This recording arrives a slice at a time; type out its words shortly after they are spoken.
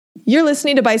You're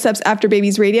listening to Biceps After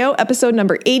Babies Radio, episode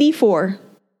number 84.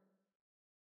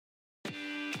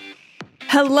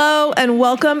 Hello and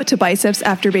welcome to Biceps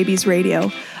After Babies Radio,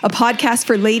 a podcast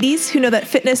for ladies who know that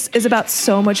fitness is about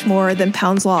so much more than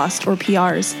pounds lost or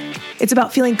PRs. It's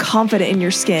about feeling confident in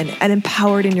your skin and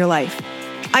empowered in your life.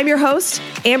 I'm your host,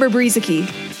 Amber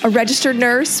Brezicki, a registered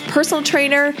nurse, personal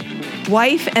trainer,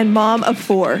 wife, and mom of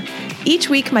 4.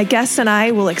 Each week, my guests and I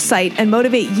will excite and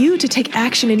motivate you to take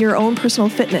action in your own personal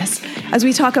fitness as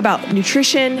we talk about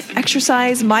nutrition,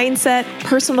 exercise, mindset,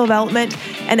 personal development,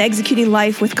 and executing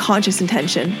life with conscious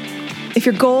intention. If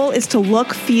your goal is to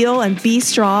look, feel, and be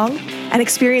strong and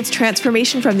experience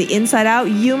transformation from the inside out,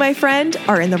 you, my friend,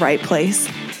 are in the right place.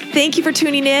 Thank you for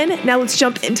tuning in. Now let's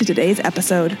jump into today's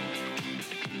episode.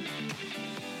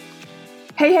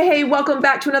 Hey, welcome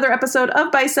back to another episode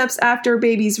of Biceps After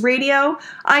Babies Radio.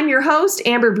 I'm your host,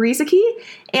 Amber Brezicki,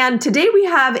 and today we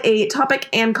have a topic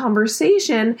and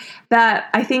conversation that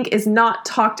I think is not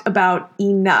talked about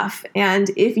enough. And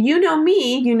if you know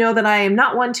me, you know that I am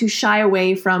not one to shy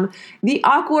away from the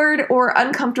awkward or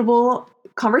uncomfortable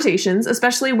conversations,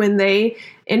 especially when they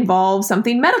involve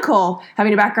something medical.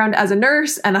 Having a background as a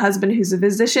nurse and a husband who's a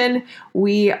physician,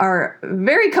 we are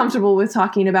very comfortable with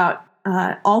talking about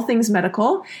all things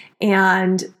medical.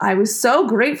 And I was so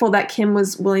grateful that Kim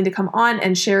was willing to come on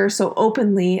and share so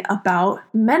openly about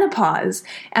menopause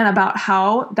and about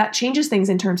how that changes things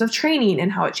in terms of training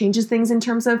and how it changes things in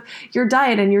terms of your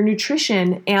diet and your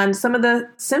nutrition and some of the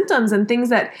symptoms and things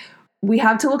that we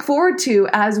have to look forward to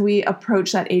as we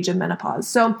approach that age of menopause.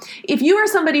 So if you are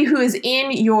somebody who is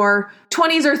in your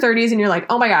 20s or 30s and you're like,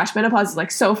 oh my gosh, menopause is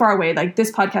like so far away, like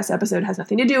this podcast episode has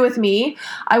nothing to do with me,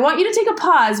 I want you to take a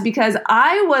pause because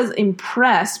I was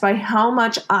impressed by how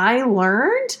much I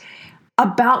learned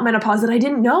about menopause that I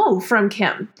didn't know from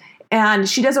Kim. And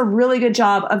she does a really good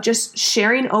job of just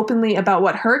sharing openly about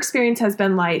what her experience has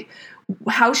been like,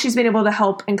 how she's been able to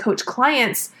help and coach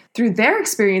clients through their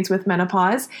experience with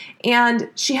menopause. And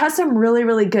she has some really,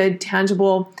 really good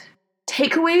tangible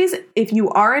takeaways if you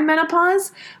are in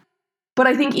menopause. But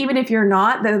I think even if you're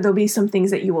not, there'll be some things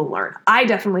that you will learn. I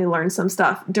definitely learned some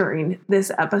stuff during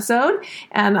this episode.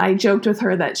 And I joked with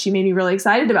her that she made me really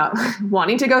excited about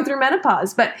wanting to go through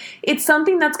menopause. But it's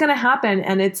something that's going to happen.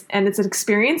 And it's an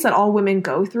experience that all women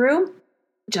go through.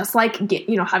 Just like,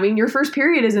 having your first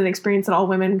period is an experience that all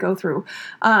women go through.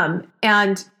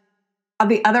 And on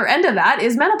the other end of that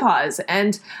is menopause.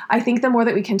 And I think the more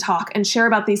that we can talk and share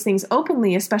about these things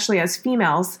openly, especially as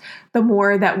females, the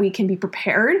more that we can be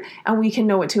prepared and we can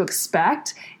know what to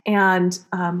expect and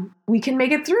we can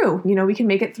make it through. We can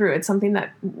make it through. It's something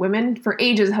that women for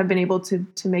ages have been able to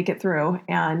make it through.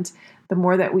 And the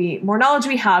more knowledge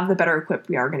we have, the better equipped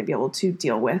we are going to be able to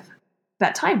deal with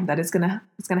that time that is going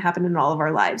to happen in all of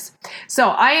our lives. So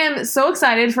I am so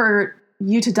excited for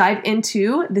you to dive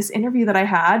into this interview that I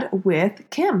had with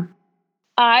Kim.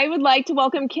 I would like to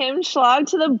welcome Kim Schlag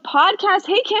to the podcast.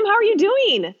 Hey, Kim, how are you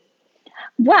doing?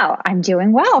 Well, I'm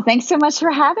doing well. Thanks so much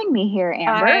for having me here,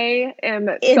 Amber. I am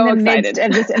so in the excited. Midst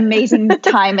of this amazing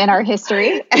time in our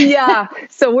history. Yeah.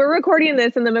 So we're recording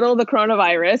this in the middle of the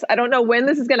coronavirus. I don't know when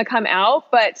this is going to come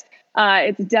out, but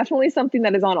it's definitely something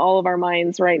that is on all of our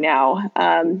minds right now.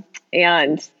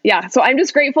 And yeah, so I'm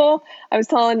just grateful. I was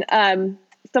telling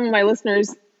some of my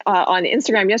listeners on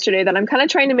Instagram yesterday that I'm kind of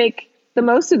trying to make the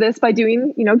most of this by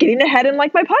doing, getting ahead in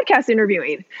like my podcast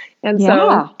interviewing. And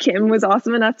so Kim was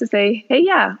awesome enough to say, hey,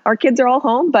 yeah, our kids are all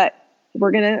home, but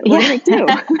we're gonna make do.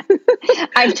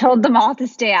 I've told them all to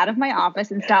stay out of my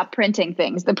office and stop printing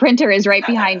things. The printer is right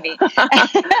behind me.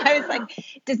 I was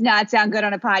like, does not sound good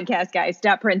on a podcast, guys.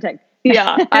 Stop printing.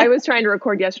 Yeah, I was trying to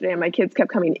record yesterday and my kids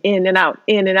kept coming in and out.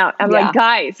 I'm like,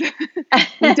 guys,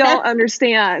 you don't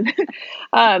understand.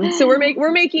 So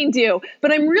we're making do.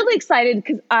 But I'm really excited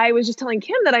because I was just telling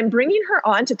Kim that I'm bringing her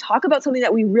on to talk about something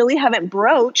that we really haven't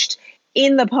broached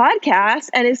in the podcast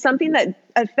and is something that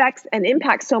affects and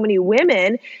impacts so many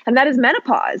women, and that is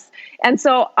menopause. And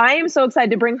so I am so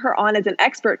excited to bring her on as an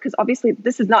expert because obviously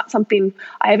this is not something,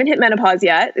 I haven't hit menopause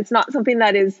yet. It's not something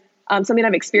that is something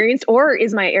I've experienced or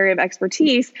is my area of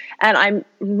expertise. And I'm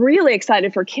really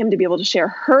excited for Kim to be able to share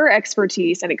her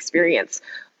expertise and experience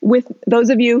with those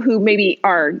of you who maybe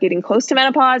are getting close to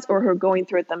menopause or who are going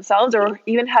through it themselves or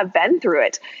even have been through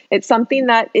it. It's something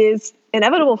that is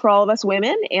inevitable for all of us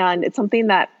women. And it's something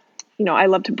that, I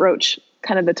love to broach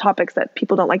kind of the topics that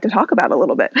people don't like to talk about a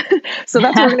little bit. So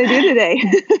that's what we're going to do today.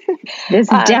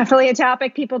 This is definitely a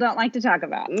topic people don't like to talk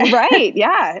about. Right.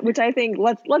 Yeah. Which I think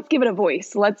let's give it a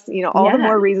voice. Let's, all the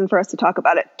more reason for us to talk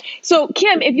about it. So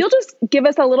Kim, if you'll just give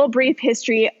us a little brief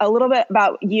history, a little bit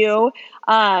about you,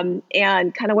 and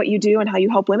kind of what you do and how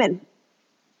you help women.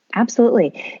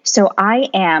 Absolutely. So I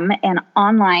am an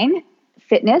online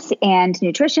fitness and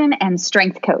nutrition and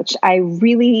strength coach. I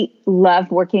really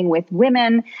love working with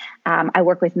women. I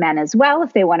work with men as well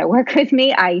if they want to work with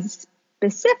me. I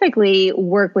specifically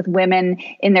work with women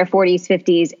in their 40s,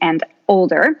 50s, and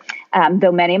older.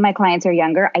 Though many of my clients are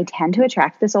younger, I tend to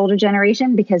attract this older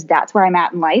generation because that's where I'm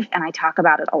at in life, and I talk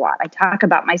about it a lot. I talk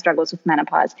about my struggles with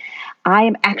menopause. I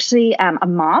am actually a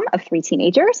mom of 3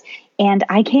 teenagers, and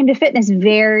I came to fitness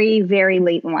very, very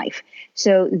late in life.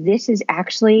 So this is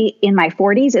actually in my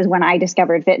 40s is when I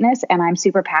discovered fitness, and I'm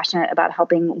super passionate about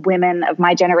helping women of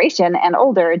my generation and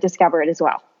older discover it as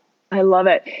well. I love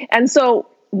it. And so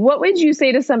what would you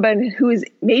say to somebody who is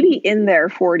maybe in their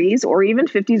 40s or even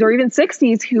 50s or even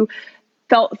 60s who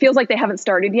feels like they haven't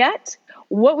started yet?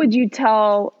 What would you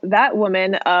tell that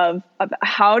woman of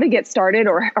how to get started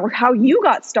or how you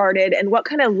got started and what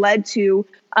kind of led to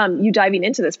you diving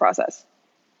into this process?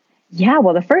 Yeah,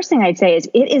 well, the first thing I'd say is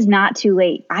it is not too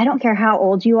late. I don't care how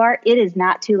old you are. It is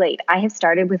not too late. I have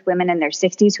started with women in their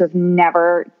 60s who have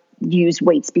never used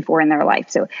weights before in their life.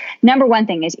 So number one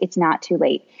thing is it's not too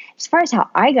late. As far as how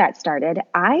I got started,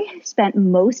 I spent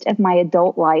most of my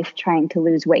adult life trying to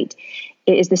lose weight.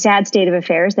 It is the sad state of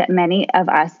affairs that many of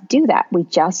us do that. We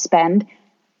just spend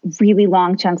really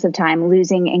long chunks of time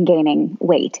losing and gaining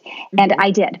weight. Mm-hmm. And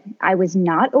I did. I was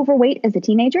not overweight as a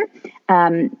teenager.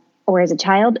 Or as a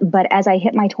child, but as I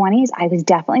hit my 20s, I was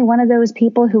definitely one of those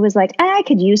people who was like, I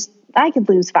could lose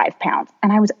 5 pounds.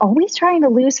 And I was always trying to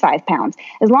lose 5 pounds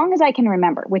as long as I can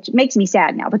remember, which makes me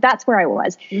sad now, but that's where I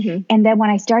was. Mm-hmm. And then when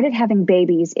I started having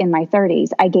babies in my 30s,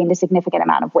 I gained a significant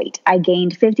amount of weight. I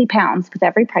gained 50 pounds with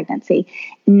every pregnancy,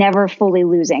 never fully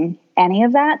losing any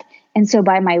of that. And so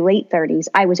by my late 30s,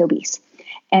 I was obese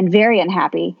and very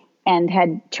unhappy and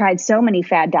had tried so many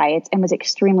fad diets and was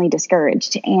extremely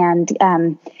discouraged.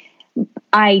 And,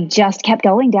 I just kept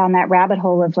going down that rabbit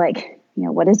hole of like,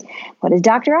 what is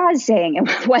Dr. Oz saying and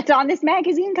what's on this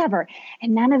magazine cover?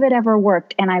 And none of it ever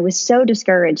worked. And I was so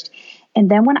discouraged.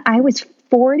 And then when I was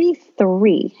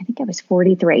 43, I think I was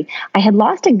 43, I had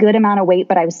lost a good amount of weight,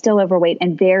 but I was still overweight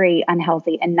and very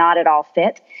unhealthy and not at all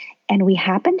fit. And we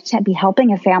happened to be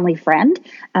helping a family friend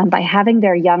by having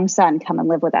their young son come and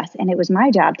live with us. And it was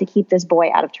my job to keep this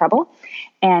boy out of trouble.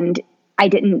 And I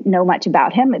didn't know much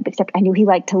about him, except I knew he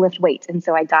liked to lift weights. And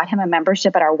so I got him a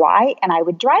membership at our Y, and I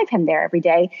would drive him there every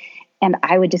day. And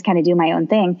I would just kind of do my own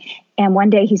thing. And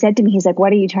one day he said to me, he's like,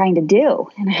 what are you trying to do?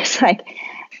 And I was like,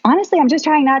 honestly, I'm just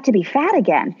trying not to be fat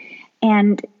again.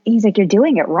 And he's like, you're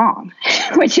doing it wrong,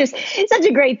 which is such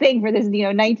a great thing for this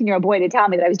 19-year-old boy to tell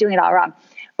me that I was doing it all wrong.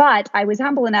 But I was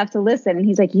humble enough to listen. And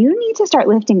he's like, you need to start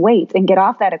lifting weights and get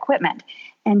off that equipment.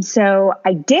 And so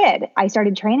I did. I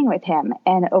started training with him,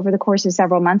 and over the course of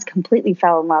several months, completely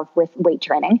fell in love with weight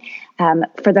training.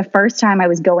 For the first time, I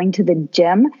was going to the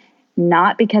gym,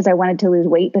 not because I wanted to lose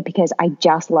weight, but because I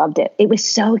just loved it. It was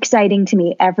so exciting to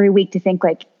me every week to think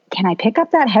like, can I pick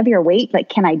up that heavier weight? Like,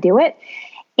 can I do it?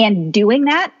 And doing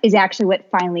that is actually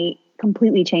what finally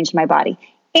completely changed my body.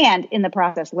 And in the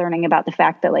process, learning about the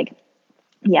fact that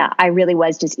I really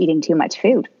was just eating too much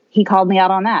food. He called me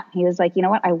out on that. He was like, you know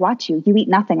what? I watch you. You eat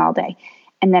nothing all day.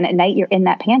 And then at night you're in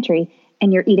that pantry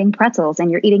and you're eating pretzels and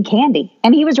you're eating candy.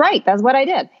 And he was right. That's what I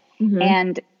did. Mm-hmm.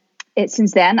 And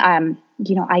since then,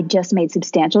 I just made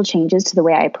substantial changes to the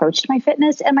way I approached my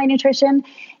fitness and my nutrition.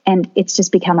 And it's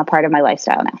just become a part of my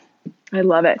lifestyle now. I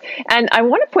love it. And I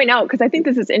want to point out, because I think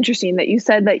this is interesting that you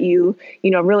said that you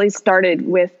really started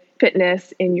with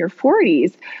fitness in your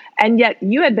 40s, and yet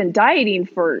you had been dieting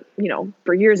for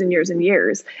years and years and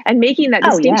years, and making that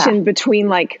distinction between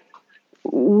like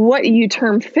what you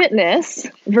term fitness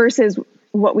versus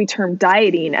what we term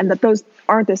dieting, and that those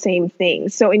aren't the same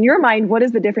things. So in your mind, what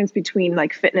is the difference between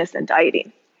like fitness and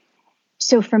dieting?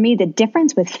 So for me, the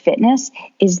difference with fitness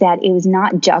is that it was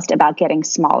not just about getting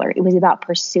smaller. It was about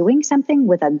pursuing something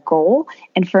with a goal.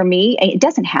 And for me, it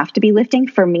doesn't have to be lifting.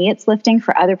 For me, it's lifting.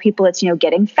 For other people, it's,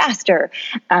 getting faster,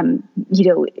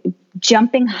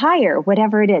 jumping higher,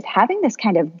 whatever it is. Having this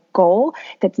kind of goal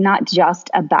that's not just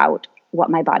about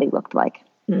what my body looked like.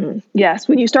 Mm-hmm. Yes.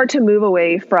 When you start to move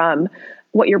away from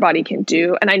what your body can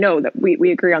do. And I know that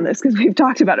we agree on this because we've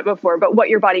talked about it before, but what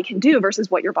your body can do versus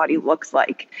what your body looks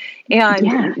like.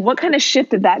 And what kind of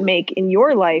shift did that make in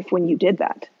your life when you did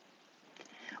that?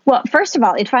 Well, first of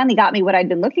all, it finally got me what I'd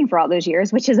been looking for all those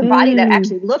years, which is a body that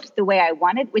actually looked the way I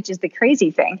wanted, which is the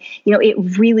crazy thing.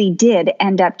 It really did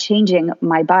end up changing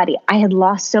my body. I had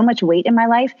lost so much weight in my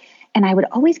life, and I would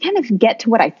always kind of get to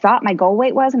what I thought my goal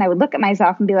weight was. And I would look at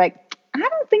myself and be like, I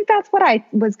don't think that's what I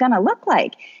was going to look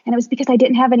like. And it was because I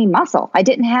didn't have any muscle. I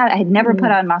had never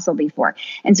put on muscle before.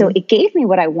 And so it gave me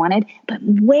what I wanted, but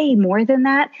way more than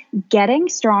that, getting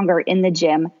stronger in the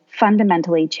gym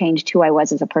fundamentally changed who I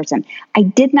was as a person. I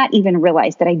did not even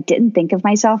realize that I didn't think of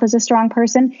myself as a strong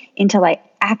person until I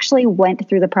actually went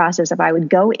through the process of I would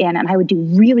go in and I would do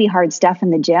really hard stuff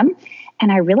in the gym.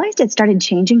 And I realized it started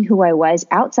changing who I was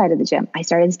outside of the gym. I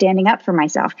started standing up for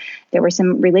myself. There were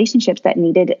some relationships that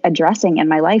needed addressing in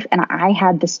my life, and I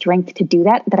had the strength to do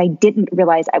that I didn't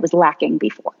realize I was lacking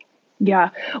before. Yeah.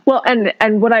 Well,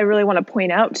 and what I really want to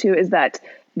point out too is that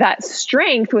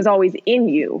strength was always in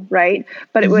you, right?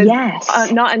 But it was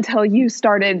not until you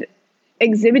started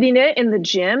exhibiting it in the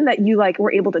gym that you like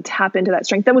were able to tap into that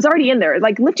strength that was already in there.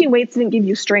 Like lifting weights didn't give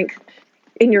you strength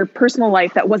in your personal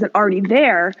life that wasn't already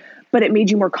there, but it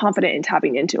made you more confident in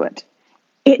tapping into it.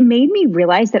 It made me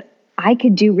realize that I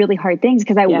could do really hard things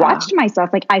because I watched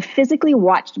myself, like I physically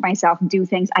watched myself do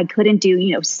things I couldn't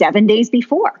do, 7 days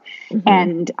before.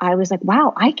 And I was like,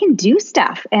 wow, I can do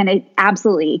stuff. And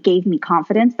it gave me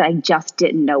confidence that I just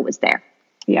didn't know was there.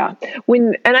 Yeah.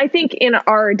 And I think in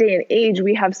our day and age,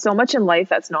 we have so much in life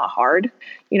that's not hard.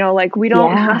 Like we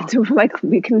don't have to, like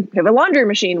we have a laundry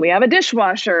machine, we have a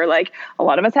dishwasher, like a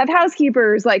lot of us have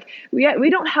housekeepers, like we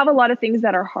don't have a lot of things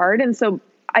that are hard. And so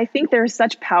I think there's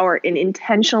such power in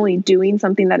intentionally doing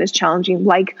something that is challenging,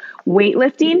 like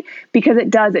weightlifting, because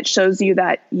it shows you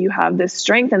that you have this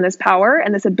strength and this power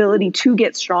and this ability to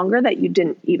get stronger that you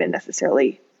didn't even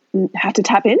necessarily have to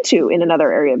tap into in another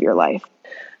area of your life.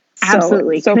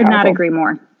 Absolutely. So could powerful. Not agree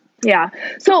more. Yeah.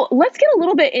 So let's get a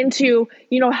little bit into,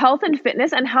 health and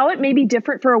fitness and how it may be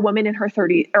different for a woman in her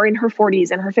 30s or in her 40s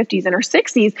and her 50s and her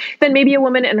 60s than maybe a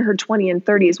woman in her 20s and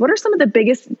 30s. What are some of the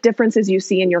biggest differences you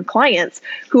see in your clients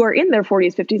who are in their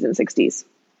 40s, 50s, and 60s?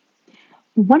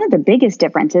 One of the biggest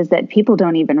differences that people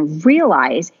don't even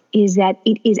realize is that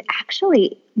it is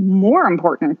actually more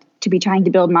important to be trying to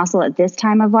build muscle at this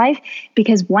time of life,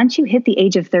 because once you hit the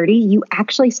age of 30, you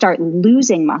actually start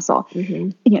losing muscle.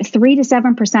 3 to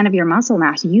 7% of your muscle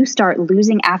mass you start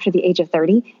losing after the age of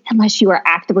 30, unless you are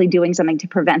actively doing something to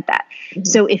prevent that.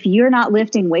 So if you're not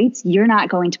lifting weights, you're not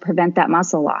going to prevent that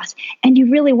muscle loss. And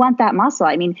you really want that muscle.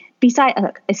 I mean,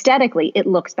 aesthetically, it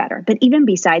looks better. But even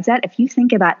besides that, if you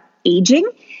think about aging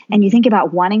and you think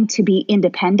about wanting to be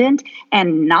independent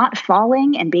and not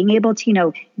falling and being able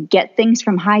to, get things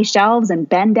from high shelves and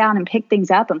bend down and pick things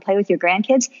up and play with your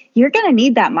grandkids, you're going to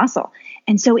need that muscle.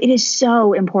 And so it is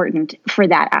so important for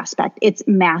that aspect. It's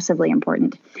massively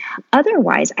important.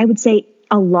 Otherwise, I would say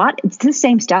it's the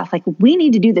same stuff. Like we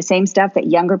need to do the same stuff that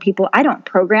younger people, I don't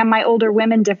program my older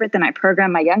women different than I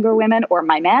program my younger women or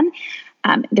my men.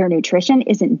 Their nutrition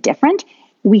isn't different.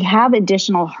 We have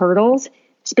additional hurdles,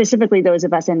 specifically those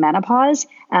of us in menopause,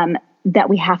 that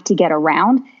we have to get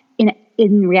around.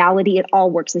 In reality, it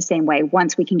all works the same way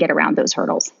once we can get around those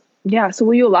hurdles. Yeah. So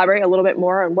will you elaborate a little bit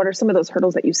more on what are some of those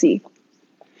hurdles that you see?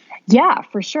 Yeah,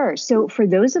 for sure. So for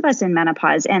those of us in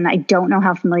menopause, and I don't know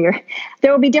how familiar,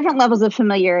 there will be different levels of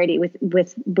familiarity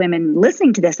with women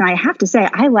listening to this. And I have to say,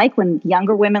 I like when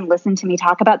younger women listen to me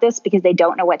talk about this because they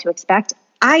don't know what to expect.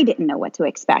 I didn't know what to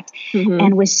expect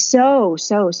and was so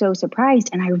surprised.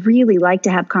 And I really like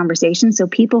to have conversations so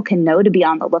people can know to be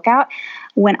on the lookout.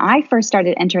 When I first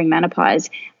started entering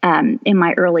menopause in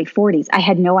my early 40s, I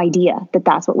had no idea that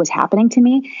that's what was happening to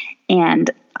me. And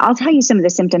I'll tell you some of the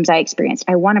symptoms I experienced.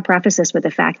 I want to preface this with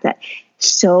the fact that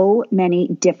so many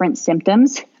different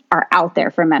symptoms are out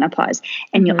there for menopause.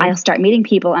 And I'll start meeting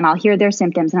people and I'll hear their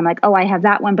symptoms. And I'm like, oh, I have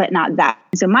that one, but not that.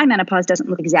 So my menopause doesn't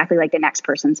look exactly like the next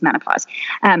person's menopause.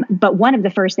 But one of the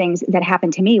first things that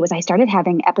happened to me was I started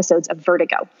having episodes of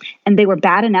vertigo. And they were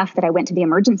bad enough that I went to the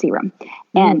emergency room.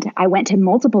 And I went to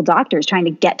multiple doctors trying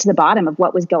to get to the bottom of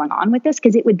what was going on with this,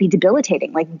 because it would be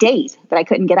debilitating, like days that I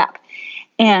couldn't get up.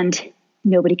 And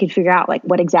nobody could figure out like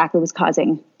what exactly was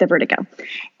causing the vertigo.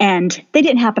 And they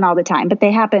didn't happen all the time, but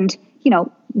they happened,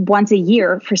 once a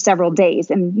year for several days.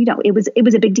 And, it was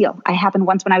a big deal. I happened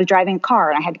once when I was driving a car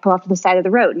and I had to pull off to the side of the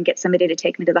road and get somebody to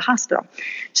take me to the hospital.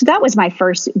 So that was my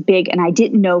first big, and I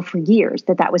didn't know for years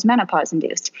that was menopause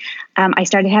induced. I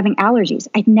started having allergies.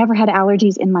 I'd never had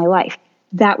allergies in my life.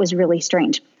 That was really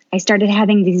strange. I started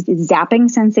having these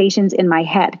zapping sensations in my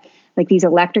head, like these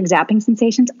electric zapping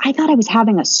sensations. I thought I was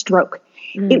having a stroke.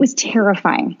 It was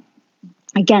terrifying.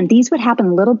 Again, these would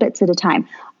happen little bits at a time.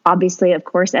 Obviously, of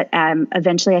course,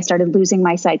 eventually I started losing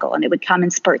my cycle and it would come in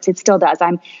spurts. It still does.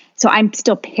 I'm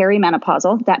still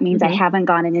perimenopausal. That means I haven't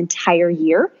gone an entire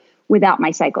year without my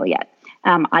cycle yet.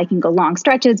 I can go long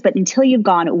stretches, but until you've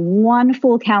gone one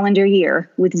full calendar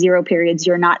year with 0 periods,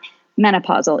 you're not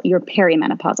menopausal, you're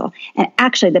perimenopausal. And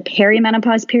actually, the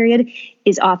perimenopause period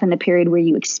is often the period where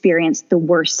you experience the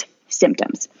worst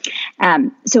symptoms.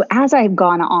 So as I've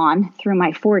gone on through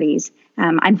my 40s,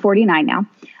 I'm 49 now,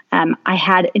 I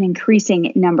had an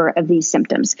increasing number of these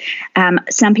symptoms.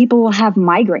 Some people will have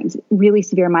migraines, really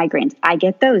severe migraines. I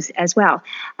get those as well.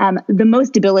 The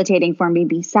most debilitating for me,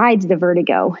 besides the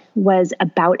vertigo, was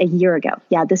about a year ago.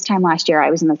 Yeah, this time last year, I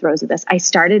was in the throes of this. I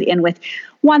started in with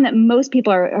one that most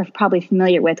people are probably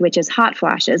familiar with, which is hot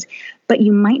flashes, but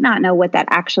you might not know what that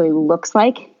actually looks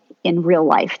like in real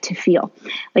life to feel.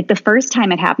 Like the first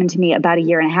time it happened to me about a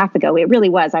year and a half ago, it really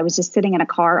was. I was just sitting in a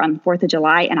car on 4th of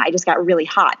July and I just got really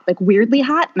hot, like weirdly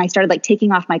hot. And I started like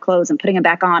taking off my clothes and putting them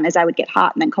back on as I would get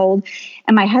hot and then cold.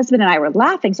 And my husband and I were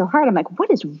laughing so hard. I'm like, what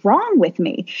is wrong with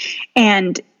me?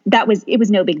 And it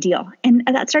was no big deal. And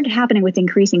that started happening with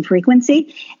increasing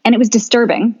frequency. And it was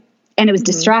disturbing and it was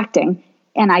distracting.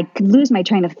 And I could lose my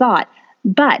train of thought.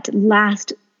 But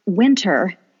last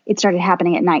winter, it started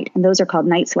happening at night, and those are called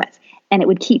night sweats. And it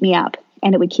would keep me up,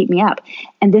 and it would keep me up.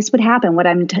 And this would happen, what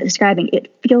I'm describing,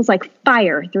 it feels like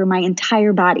fire through my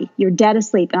entire body. You're dead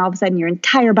asleep, and all of a sudden your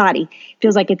entire body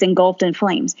feels like it's engulfed in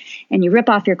flames. And you rip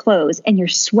off your clothes, and you're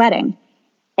sweating.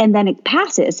 And then it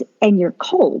passes, and you're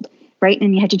cold, right?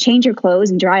 And you have to change your clothes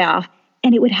and dry off.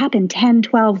 And it would happen 10,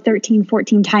 12, 13,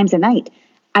 14 times a night.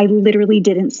 I literally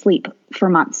didn't sleep for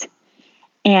months.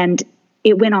 And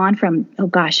it went on from,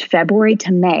 February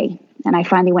to May. And I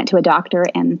finally went to a doctor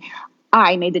and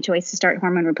I made the choice to start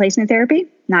hormone replacement therapy.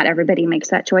 Not everybody makes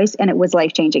that choice. And it was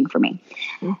life-changing for me.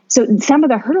 So some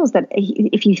of the hurdles that,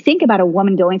 if you think about a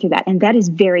woman going through that, and that is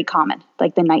very common,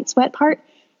 like the night sweat part,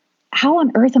 how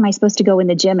on earth am I supposed to go in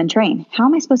the gym and train? How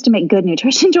am I supposed to make good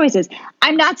nutrition choices?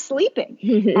 I'm not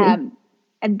sleeping.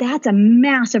 And that's a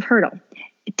massive hurdle.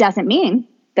 It doesn't mean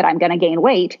that I'm going to gain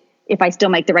weight if I still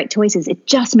make the right choices. It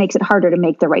just makes it harder to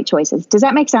make the right choices. Does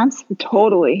that make sense?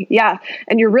 Totally. Yeah.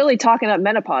 And you're really talking up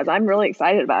menopause. I'm really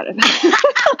excited about it.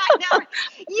 I know.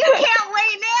 You can't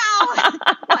wait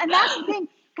now. Well, and that's the thing,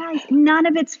 guys, none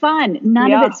of it's fun.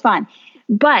 None of it's fun.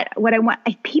 But what I want,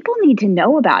 people need to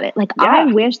know about it. Like, I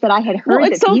wish that I had heard.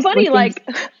 Well, it's so funny. Like,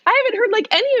 I haven't heard like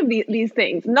any of these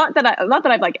things. Not that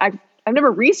I've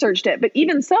never researched it, but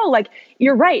even so, like,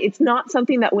 you're right. It's not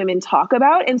something that women talk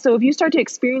about. And so if you start to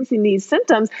experiencing these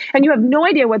symptoms and you have no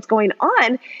idea what's going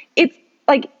on, it's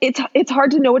like, it's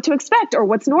hard to know what to expect or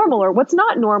what's normal or what's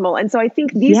not normal. And so I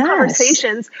think these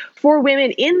conversations for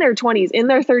women in their 20s, in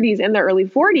their 30s, in their early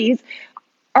 40s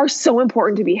are so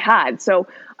important to be had. So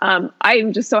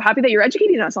I'm just so happy that you're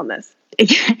educating us on this.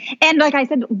 And like I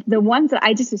said, the ones that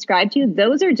I just described to you,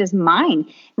 those are just mine.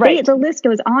 Right. The list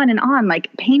goes on and on,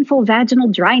 like painful vaginal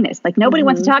dryness. Like nobody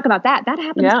wants to talk about that. That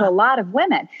happens to a lot of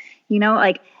women. You know,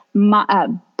 like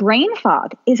brain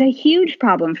fog is a huge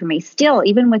problem for me still,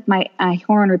 even with my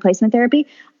hormone replacement therapy.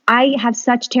 I have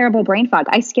such terrible brain fog.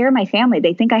 I scare my family.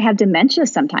 They think I have dementia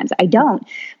sometimes. I don't,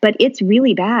 but it's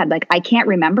really bad. Like I can't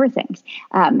remember things.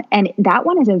 And that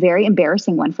one is a very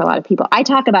embarrassing one for a lot of people. I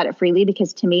talk about it freely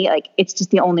because to me, like, it's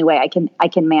just the only way I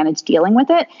can manage dealing with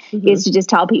it is to just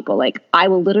tell people, like, I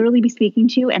will literally be speaking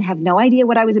to you and have no idea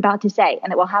what I was about to say.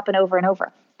 And it will happen over and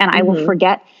over. And I will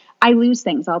forget. I lose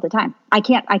things all the time. I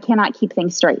cannot keep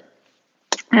things straight.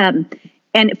 And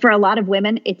for a lot of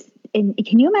women, and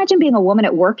can you imagine being a woman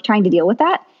at work trying to deal with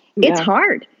that? It's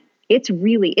hard. It's a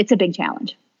big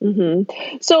challenge.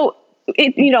 So,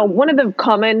 one of the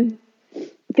common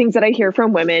things that I hear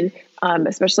from women,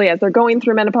 especially as they're going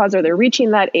through menopause or they're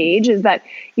reaching that age, is that,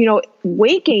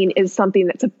 weight gain is something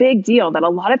that's a big deal that a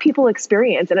lot of people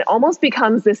experience. And it almost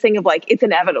becomes this thing of like, it's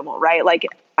inevitable, right? Like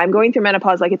I'm going through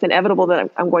menopause, like it's inevitable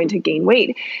that I'm going to gain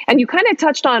weight. And you kind of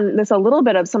touched on this a little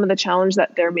bit of some of the challenge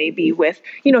that there may be with,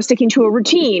 sticking to a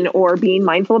routine or being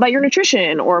mindful about your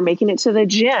nutrition or making it to the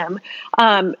gym.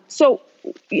 So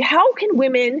how can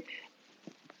women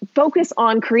focus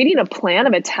on creating a plan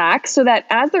of attack so that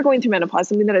as they're going through menopause,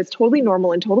 something that is totally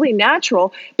normal and totally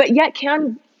natural, but yet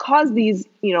can cause these,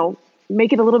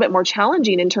 make it a little bit more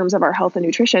challenging in terms of our health and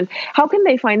nutrition? How can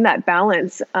they find that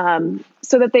balance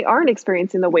so that they aren't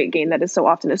experiencing the weight gain that is so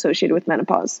often associated with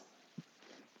menopause?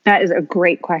 That is a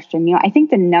great question. I think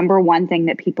the number one thing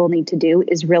that people need to do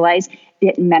is realize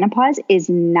that menopause is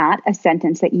not a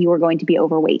sentence that you are going to be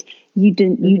overweight. You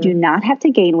do not have to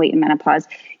gain weight in menopause.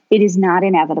 It is not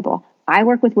inevitable. I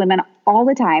work with women all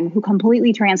the time who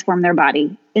completely transform their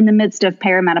body in the midst of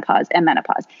perimenopause and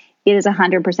menopause. It is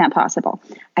 100% possible.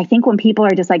 I think when people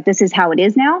are just like, this is how it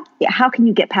is now, how can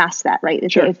you get past that, right?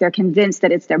 If they're convinced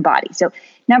that it's their body. So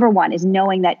number one is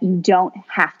knowing that you don't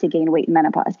have to gain weight in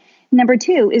menopause. Number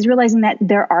two is realizing that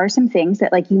there are some things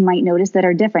that like you might notice that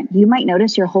are different. You might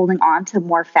notice you're holding on to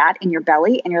more fat in your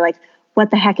belly and you're like, what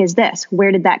the heck is this?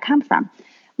 Where did that come from?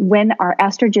 When our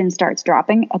estrogen starts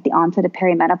dropping at the onset of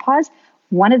perimenopause,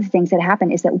 one of the things that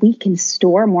happen is that we can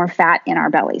store more fat in our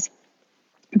bellies.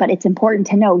 But it's important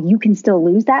to know you can still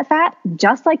lose that fat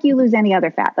just like you lose any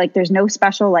other fat. Like there's no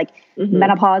special like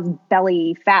menopause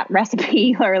belly fat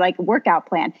recipe or like workout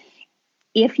plan.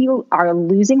 If you are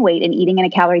losing weight and eating in a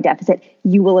calorie deficit,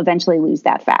 you will eventually lose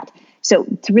that fat. So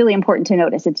it's really important to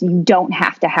notice you don't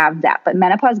have to have that, but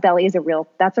menopause belly is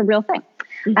that's a real thing.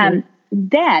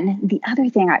 Then the other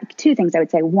thing, two things I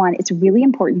would say. One, it's really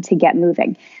important to get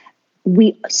moving.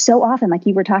 We so often, like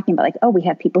you were talking about, like, oh, we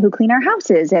have people who clean our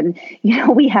houses and,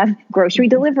 we have grocery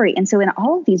delivery. And so in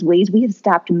all of these ways, we have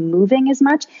stopped moving as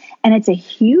much. And it's a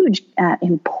huge,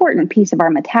 important piece of our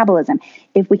metabolism.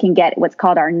 If we can get what's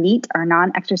called our NEAT, our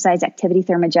non-exercise activity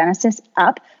thermogenesis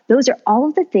up, those are all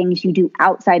of the things you do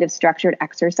outside of structured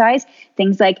exercise.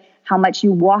 Things like how much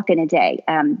you walk in a day,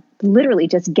 literally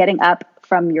just getting up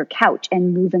from your couch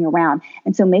and moving around.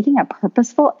 And so making a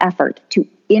purposeful effort to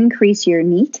increase your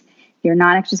NEAT, your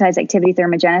non-exercise activity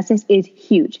thermogenesis, is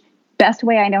huge. Best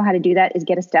way I know how to do that is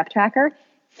get a step tracker,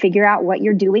 figure out what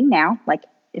you're doing now. Like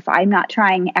if I'm not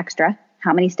trying extra,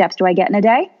 how many steps do I get in a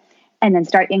day? And then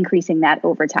start increasing that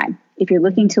over time. If you're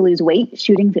looking to lose weight,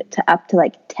 shooting to up to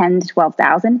like 10 to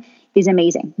 12,000 is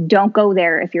amazing. Don't go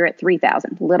there if you're at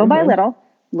 3,000. Little by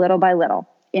little,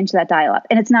 inch that dial up.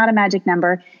 And it's not a magic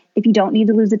number. If you don't need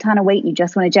to lose a ton of weight, you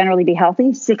just want to generally be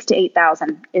healthy, 6,000 to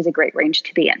 8,000 is a great range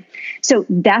to be in. So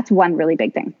that's one really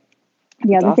big thing.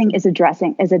 The other thing is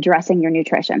addressing your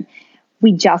nutrition.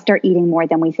 We just are eating more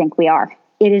than we think we are.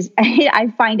 It is,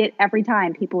 I find it every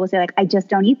time people will say like, I just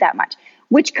don't eat that much,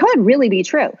 which could really be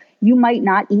true. You might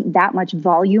not eat that much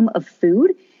volume of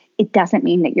food. It doesn't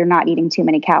mean that you're not eating too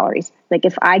many calories. Like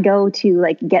if I go to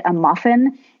like get a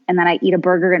muffin and then I eat a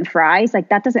burger and fries, like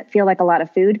that doesn't feel like a lot of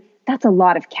food. That's a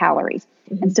lot of calories.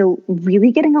 And so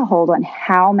really getting a hold on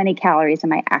how many calories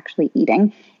am I actually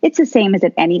eating? It's the same as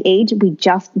at any age. We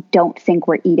just don't think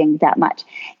we're eating that much.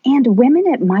 And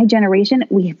women at my generation,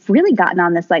 we've really gotten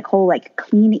on this like whole like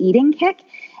clean eating kick.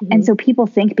 And so people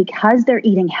think because they're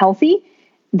eating healthy,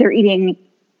 they're eating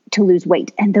to lose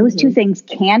weight. And those two things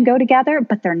can go together,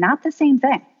 but they're not the same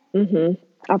thing.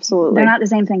 Absolutely. They're not the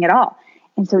same thing at all.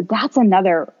 And so that's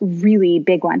another really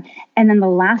big one. And then the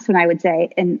last one I would say,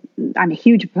 and I'm a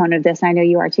huge proponent of this, and I know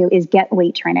you are too, is get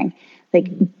weight training.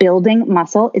 Like building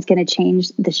muscle is going to change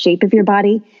the shape of your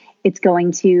body. It's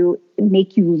going to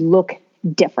make you look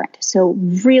different. So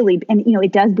really, and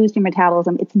it does boost your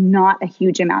metabolism. It's not a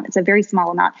huge amount. It's a very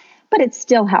small amount, but it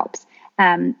still helps.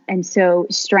 And so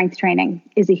strength training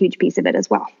is a huge piece of it as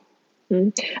well.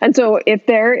 And so if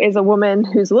there is a woman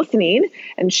who's listening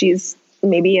and she's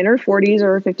maybe in her 40s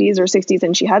or 50s or 60s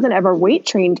and she hasn't ever weight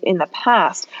trained in the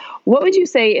past, what would you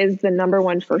say is the number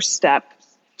one first step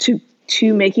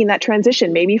to making that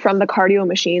transition, maybe from the cardio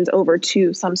machines over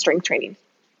to some strength training?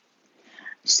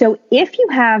 So if you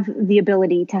have the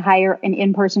ability to hire an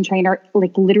in-person trainer,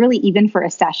 like literally even for a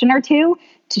session or two,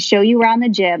 to show you around the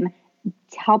gym,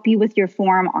 to help you with your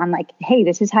form on like, hey,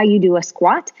 this is how you do a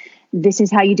squat. This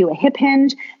is how you do a hip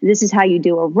hinge. This is how you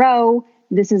do a row.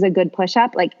 This is a good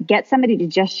push-up. Like get somebody to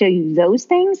just show you those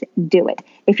things, do it.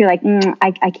 If you're like,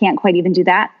 I can't quite even do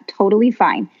that, totally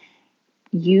fine.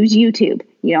 Use YouTube.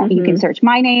 You can search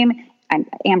my name. I'm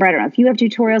Amber. I don't know if you have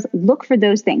tutorials. Look for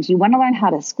those things. You want to learn how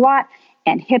to squat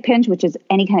and hip hinge, which is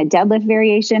any kind of deadlift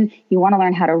variation. You want to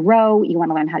learn how to row. You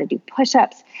want to learn how to do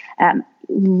push-ups.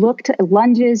 Look to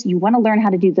lunges. You want to learn how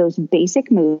to do those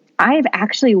basic moves. I have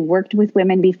actually worked with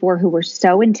women before who were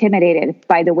so intimidated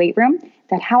by the weight room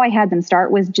that how I had them start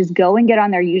was just go and get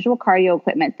on their usual cardio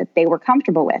equipment that they were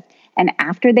comfortable with. And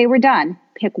after they were done,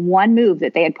 pick one move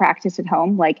that they had practiced at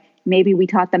home. Like maybe we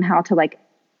taught them how to like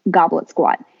goblet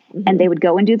squat, and they would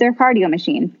go and do their cardio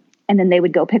machine. And then they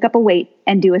would go pick up a weight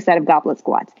and do a set of goblet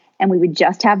squats. And we would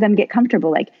just have them get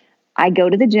comfortable. Like I go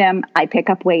to the gym, I pick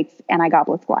up weights and I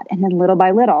goblet squat. And then little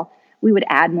by little, we would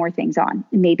add more things on.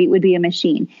 Maybe it would be a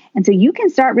machine. And so you can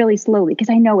start really slowly because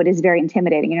I know it is very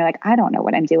intimidating. And you're like, I don't know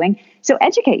what I'm doing. So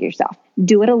educate yourself.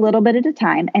 Do it a little bit at a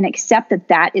time and accept that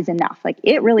that is enough. Like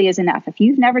it really is enough. If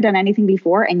you've never done anything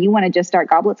before and you want to just start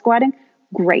goblet squatting,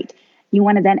 great. You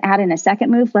want to then add in a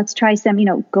second move. Let's try some,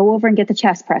 go over and get the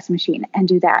chest press machine and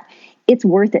do that. It's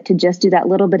worth it to just do that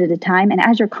little bit at a time. And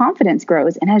as your confidence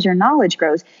grows and as your knowledge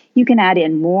grows, you can add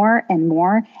in more and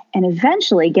more and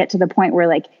eventually get to the point where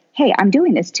like, hey, I'm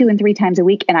doing this 2 and 3 times a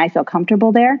week and I feel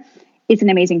comfortable there. It's an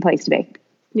amazing place to be.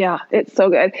 Yeah, it's so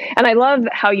good. And I love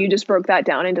how you just broke that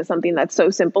down into something that's so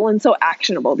simple and so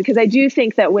actionable, because I do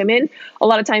think that women, a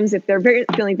lot of times, if they're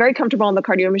feeling very comfortable on the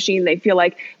cardio machine, they feel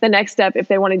like the next step, if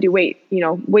they want to do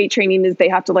weight training, is they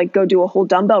have to like go do a whole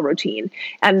dumbbell routine,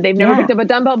 and they've never picked up a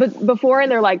dumbbell before.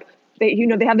 And they're like, they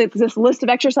have this list of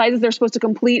exercises they're supposed to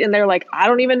complete. And they're like, I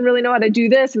don't even really know how to do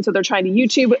this. And so they're trying to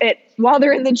YouTube it while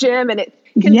they're in the gym, and it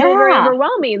can feel very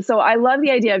overwhelming. So I love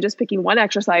the idea of just picking one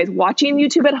exercise, watching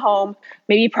YouTube at home,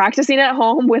 maybe practicing at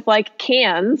home with like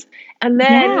cans, and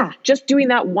then just doing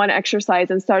that one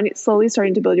exercise and slowly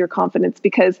starting to build your confidence,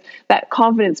 because that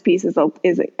confidence piece is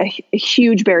a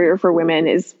huge barrier for women.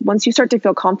 Is once you start to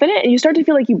feel confident and you start to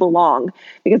feel like you belong,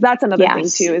 because that's another thing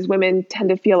too, is women tend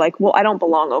to feel like, well, I don't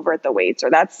belong over at the weights, or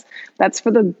that's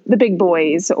for the big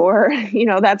boys, or,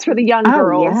 that's for the young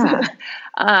girls. Yeah.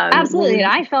 Absolutely.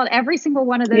 And I felt every single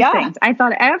one of those things. I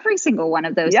thought every single one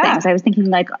of those things. I was thinking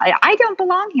like, I don't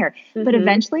belong here. Mm-hmm. But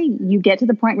eventually you get to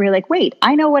the point where you're like, wait,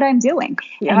 I know what I'm doing.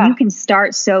 Yeah. And you can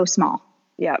start so small.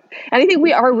 Yeah. And I think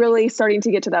we are really starting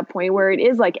to get to that point where it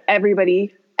is like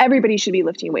everybody should be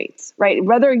lifting weights, right?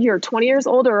 Whether you're 20 years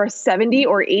old or 70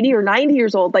 or 80 or 90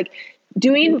 years old, like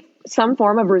doing some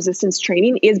form of resistance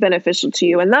training is beneficial to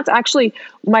you. And that's actually,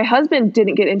 my husband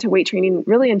didn't get into weight training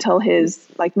really until his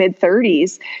like mid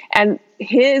 30s. And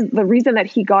the reason that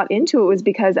he got into it was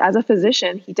because as a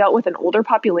physician, he dealt with an older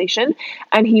population,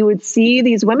 and he would see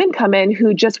these women come in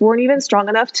who just weren't even strong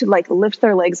enough to like lift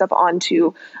their legs up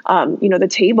onto, the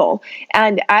table.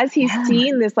 And as he's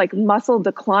seeing this like muscle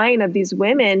decline of these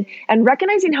women and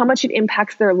recognizing how much it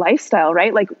impacts their lifestyle,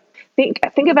 right? Like,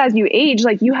 think of as you age,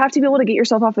 like you have to be able to get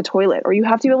yourself off the toilet, or you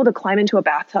have to be able to climb into a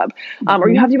bathtub, or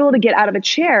you have to be able to get out of a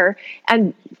chair.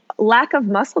 And lack of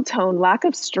muscle tone, lack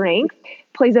of strength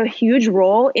plays a huge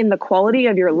role in the quality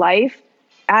of your life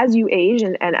as you age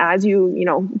and as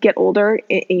you get older,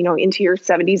 into your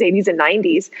 70s, 80s, and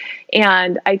 90s.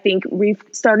 And I think we've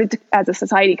started to, as a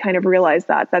society, kind of realize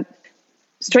that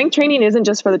strength training isn't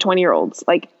just for the 20-year-olds.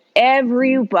 Like,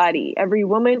 everybody, every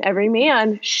woman, every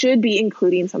man should be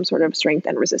including some sort of strength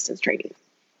and resistance training.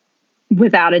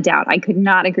 Without a doubt. I could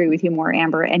not agree with you more,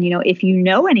 Amber. And, if you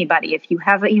know anybody, if you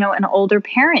have, an older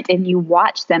parent and you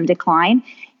watch them decline,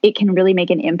 it can really make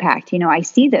an impact. I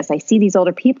see these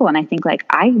older people, and I think like,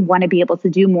 I want to be able to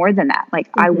do more than that. Like,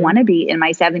 I want to be in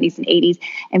my 70s and 80s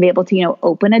and be able to,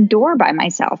 open a door by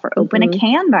myself, or open a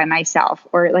can by myself,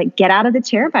 or like get out of the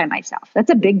chair by myself. That's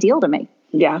a big deal to me.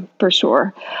 Yeah, for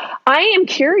sure. I am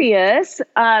curious.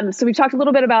 So we've talked a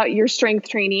little bit about your strength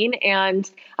training, and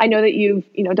I know that you've,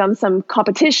 done some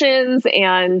competitions,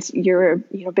 and you're,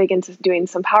 big into doing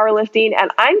some powerlifting.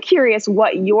 And I'm curious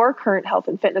what your current health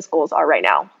and fitness goals are right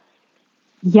now.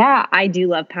 Yeah, I do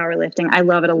love powerlifting. I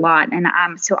love it a lot. And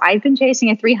so I've been chasing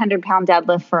a 300-pound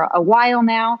deadlift for a while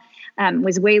now.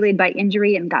 Was waylaid by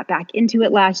injury and got back into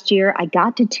it last year. I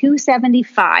got to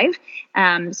 275.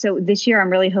 So this year,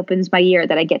 I'm really hoping is my year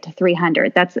that I get to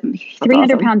 300. That's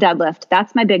 300-pound deadlift.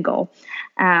 That's my big goal.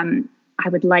 I'm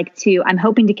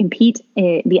hoping to compete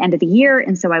at the end of the year.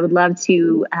 And so I would love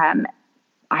to,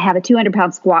 I have a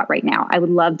 200-pound squat right now. I would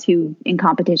love to, in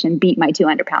competition, beat my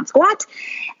 200-pound squat.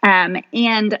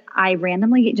 And I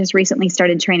randomly just recently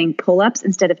started training pull-ups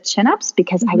instead of chin-ups,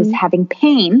 because I was having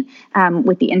pain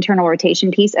with the internal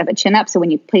rotation piece of a chin-up. So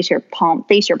when you face your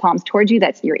palms towards you,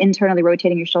 you're internally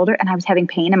rotating your shoulder. And I was having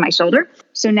pain in my shoulder.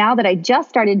 So now that I just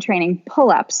started training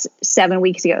pull-ups 7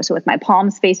 weeks ago, so with my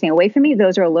palms facing away from me,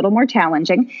 those are a little more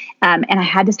challenging. And I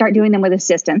had to start doing them with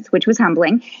assistance, which was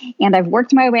humbling. And I've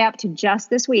worked my way up to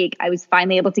just this week, I was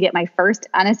finally able to get my first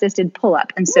unassisted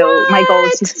pull-up. And so my goal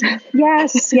is to,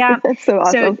 yes, yeah. That's so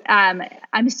awesome. So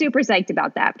I'm super psyched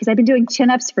about that, because I've been doing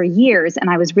chin-ups for years, and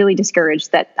I was really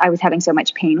discouraged that I was having so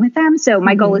much pain with them. So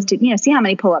my goal is to, see how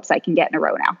many pull-ups I can get in a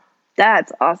row now.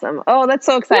 That's awesome. Oh, that's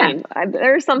so exciting. Yeah.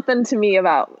 There's something to me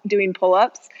about doing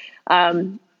pull-ups.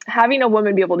 Having a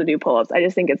woman be able to do pull-ups, I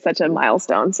just think it's such a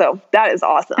milestone. So that is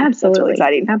awesome. Absolutely. That's really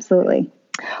exciting. Absolutely.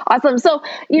 Awesome. So,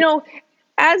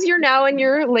 as you're now in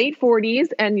your late 40s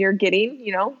and you're getting,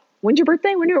 when's your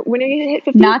birthday? When are you going to hit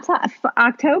 50? Not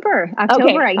October.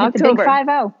 Okay, I hit the big 50.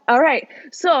 All right.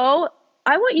 So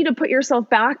I want you to put yourself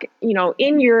back,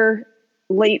 in your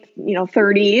late,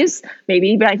 30s,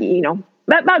 maybe back,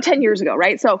 about 10 years ago,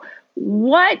 right? So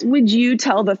what would you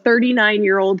tell the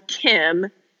 39-year-old Kim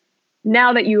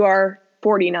now that you are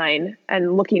 49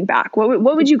 and looking back? What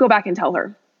would you go back and tell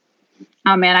her?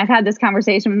 Oh man, I've had this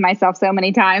conversation with myself so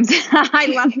many times.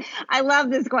 I love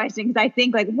this question, because I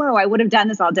think like, whoa, I would have done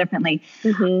this all differently.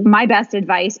 My best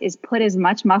advice is put as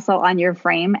much muscle on your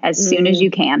frame as soon as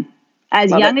you can. As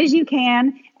young as you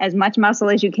can, as much muscle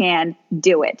as you can,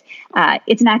 do it.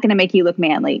 It's not going to make you look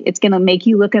manly. It's going to make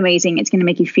you look amazing. It's going to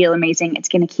make you feel amazing. It's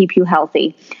going to keep you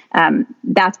healthy.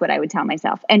 That's what I would tell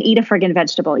myself. And eat a friggin'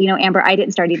 vegetable. You know, Amber, I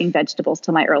didn't start eating vegetables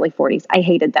till my early 40s. I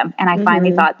hated them. And I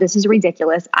finally thought, this is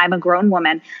ridiculous. I'm a grown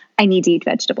woman. I need to eat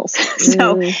vegetables.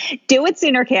 So do it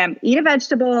sooner, Kim. Eat a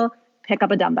vegetable, pick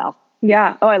up a dumbbell.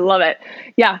 Yeah. Oh, I love it.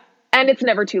 Yeah. And it's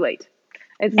never too late.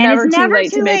 It's never too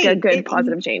late to make a good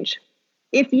positive change.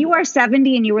 If you are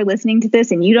 70 and you were listening to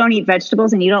this and you don't eat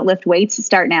vegetables and you don't lift weights,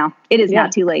 start now. It is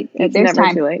not too late. It's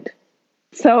never too late.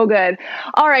 So good.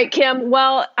 All right, Kim.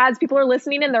 Well, as people are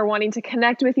listening and they're wanting to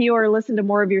connect with you or listen to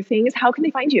more of your things, how can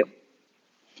they find you?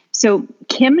 So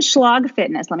Kim Schlag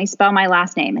Fitness. Let me spell my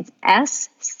last name. It's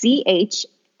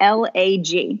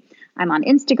SCHLAG. I'm on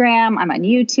Instagram. I'm on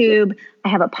YouTube. I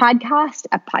have a podcast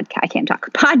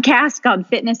called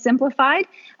Fitness Simplified.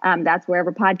 That's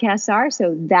wherever podcasts are.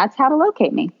 So that's how to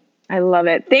locate me. I love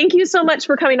it. Thank you so much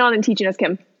for coming on and teaching us,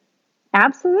 Kim.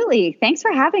 Absolutely. Thanks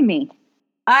for having me.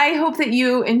 I hope that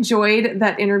you enjoyed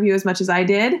that interview as much as I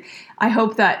did. I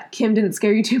hope that Kim didn't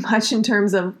scare you too much in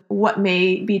terms of what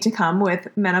may be to come with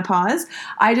menopause.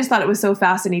 I just thought it was so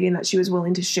fascinating that she was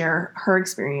willing to share her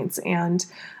experience and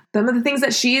some of the things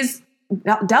that she's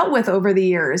dealt with over the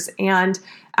years. And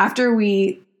after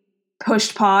we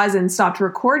pushed pause and stopped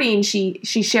recording, she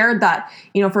shared that,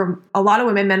 you know, for a lot of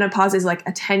women, menopause is like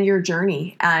a 10-year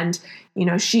journey. And, you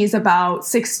know, she's about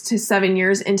 6 to 7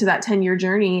 years into that 10-year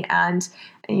journey. And,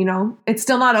 you know, it's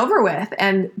still not over with.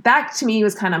 And that to me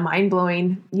was kind of mind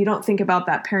blowing. You don't think about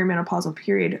that perimenopausal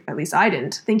period, at least I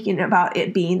didn't, thinking about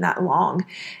it being that long.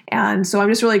 And so I'm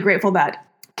just really grateful that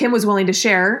Kim was willing to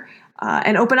share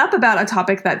and open up about a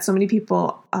topic that so many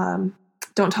people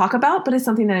don't talk about, but it's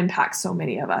something that impacts so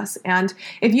many of us. And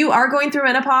if you are going through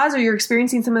menopause or you're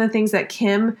experiencing some of the things that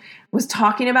Kim was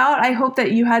talking about, I hope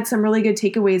that you had some really good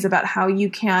takeaways about how you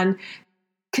can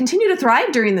continue to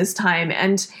thrive during this time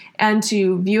and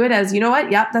to view it as, you know what,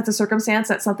 yep, that's a circumstance,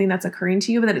 that's something that's occurring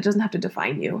to you, but that it doesn't have to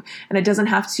define you. And it doesn't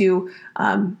have to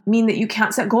mean that you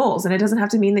can't set goals. And it doesn't have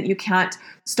to mean that you can't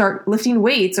start lifting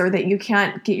weights or that you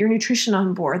can't get your nutrition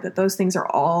on board, that those things are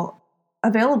all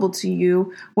available to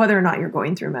you, whether or not you're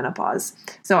going through menopause.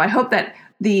 So I hope that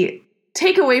the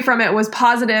takeaway from it was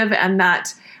positive and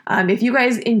that if you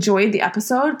guys enjoyed the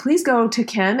episode, please go to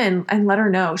Kim and let her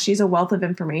know. She's a wealth of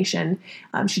information.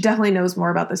 She definitely knows more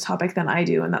about this topic than I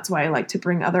do. And that's why I like to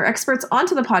bring other experts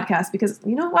onto the podcast because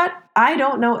you know what? I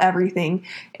don't know everything.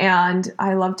 And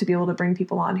I love to be able to bring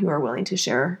people on who are willing to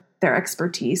share their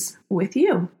expertise with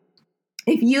you.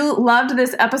 If you loved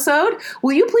this episode,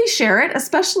 will you please share it,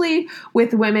 especially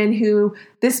with women who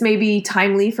this may be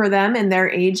timely for them in their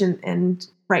age and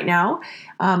right now.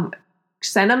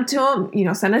 Send them to them, you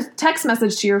know, send a text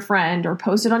message to your friend or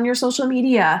post it on your social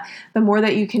media. The more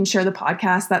that you can share the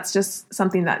podcast, that's just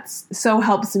something that's so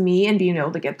helps me in being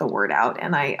able to get the word out.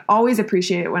 And I always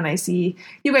appreciate it when I see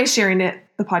you guys sharing the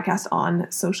podcast on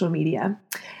social media.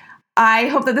 I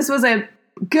hope that this was a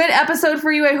good episode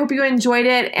for you. I hope you enjoyed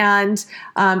it. And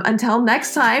until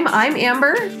next time, I'm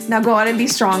Amber. Now go out and be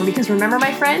strong because remember,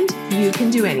 my friend, you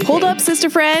can do anything. Hold up, sister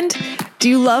friend. Do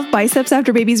you love Biceps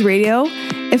After Babies Radio?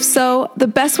 If so, the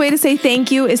best way to say thank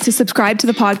you is to subscribe to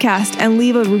the podcast and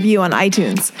leave a review on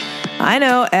iTunes. I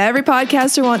know every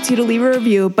podcaster wants you to leave a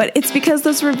review, but it's because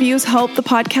those reviews help the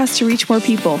podcast to reach more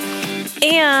people.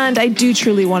 And I do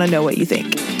truly want to know what you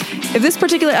think. If this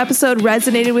particular episode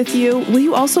resonated with you, will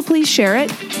you also please share it?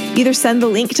 Either send the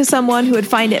link to someone who would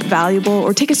find it valuable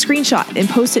or take a screenshot and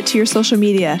post it to your social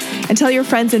media and tell your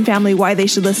friends and family why they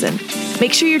should listen.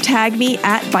 Make sure you tag me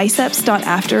at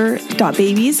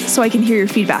biceps.after.babies so I can hear your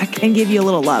feedback and give you a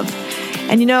little love.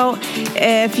 And you know,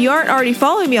 if you aren't already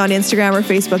following me on Instagram or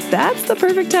Facebook, that's the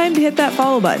perfect time to hit that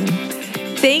follow button.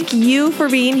 Thank you for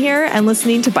being here and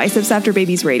listening to Biceps After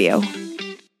Babies Radio.